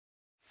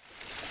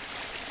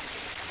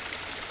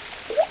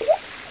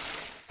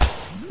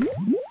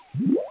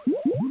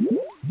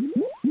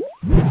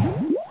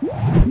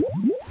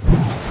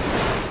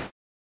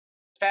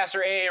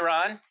Pastor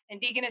Aaron.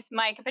 And Deaconess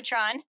Mika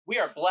Patron. We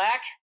are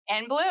black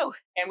and blue.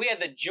 And we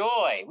have the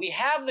joy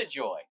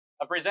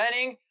of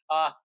presenting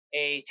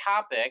a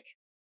topic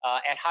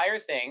at Higher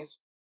Things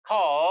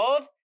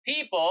called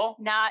People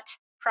Not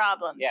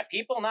Problems. Yeah,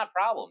 people, not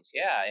problems.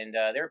 Yeah, and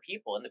there are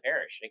people in the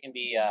parish. It can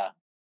be, a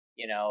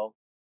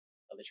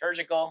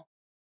liturgical,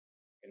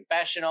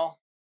 confessional,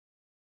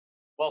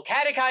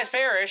 catechized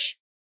parish.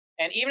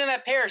 And even in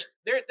that parish,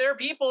 there are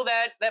people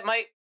that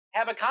might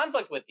have a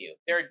conflict with you.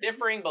 There are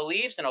differing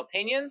beliefs and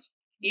opinions,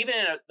 even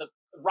in the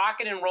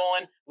rockin' and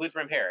rollin'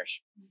 Lutheran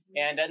parish.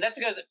 Mm-hmm. And that's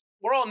because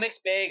we're all a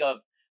mixed bag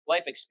of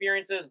life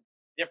experiences,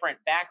 different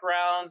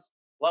backgrounds,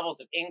 levels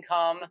of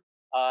income,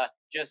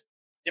 just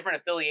different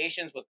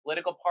affiliations with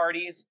political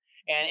parties.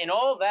 And in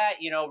all of that,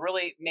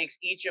 really makes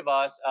each of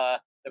us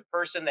the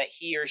person that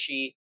he or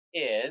she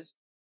is.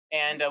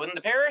 And within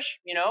the parish,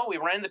 we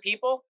run into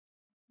people,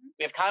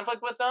 we have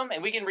conflict with them,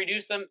 and we can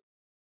reduce them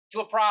to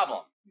a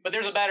problem. But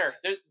there's a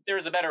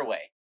better way,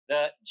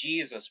 the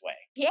Jesus way.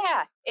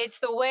 Yeah, it's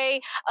the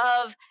way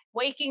of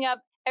waking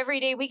up every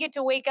day. We get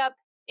to wake up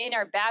in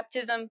our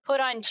baptism, put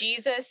on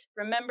Jesus,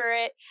 remember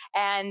it,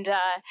 and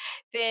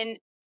then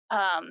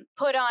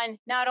put on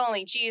not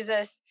only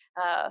Jesus,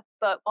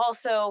 but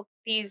also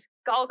these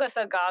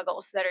Golgotha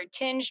goggles that are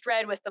tinged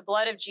red with the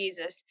blood of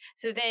Jesus.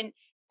 So then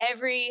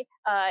every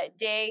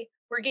day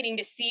we're getting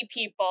to see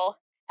people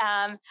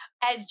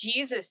as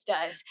Jesus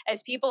does,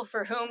 as people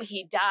for whom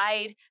he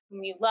died,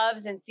 whom he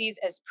loves and sees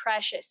as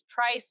precious,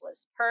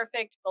 priceless,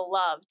 perfect,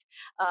 beloved.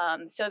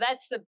 So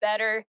that's the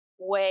better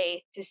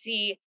way to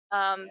see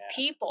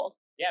people.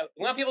 Yeah,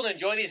 we want people to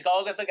enjoy these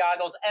Golgotha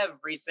goggles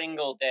every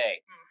single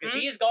day. Because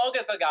these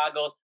Golgotha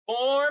goggles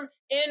form,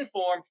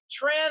 inform,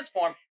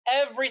 transform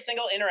every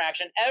single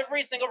interaction,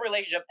 every single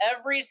relationship,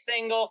 every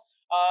single,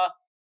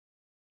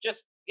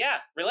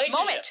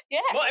 relationship. Moment, yeah.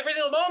 Every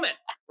single moment,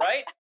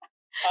 right?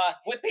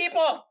 With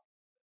people.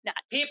 Not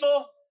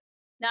people.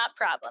 Not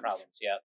problems. Problems, yeah.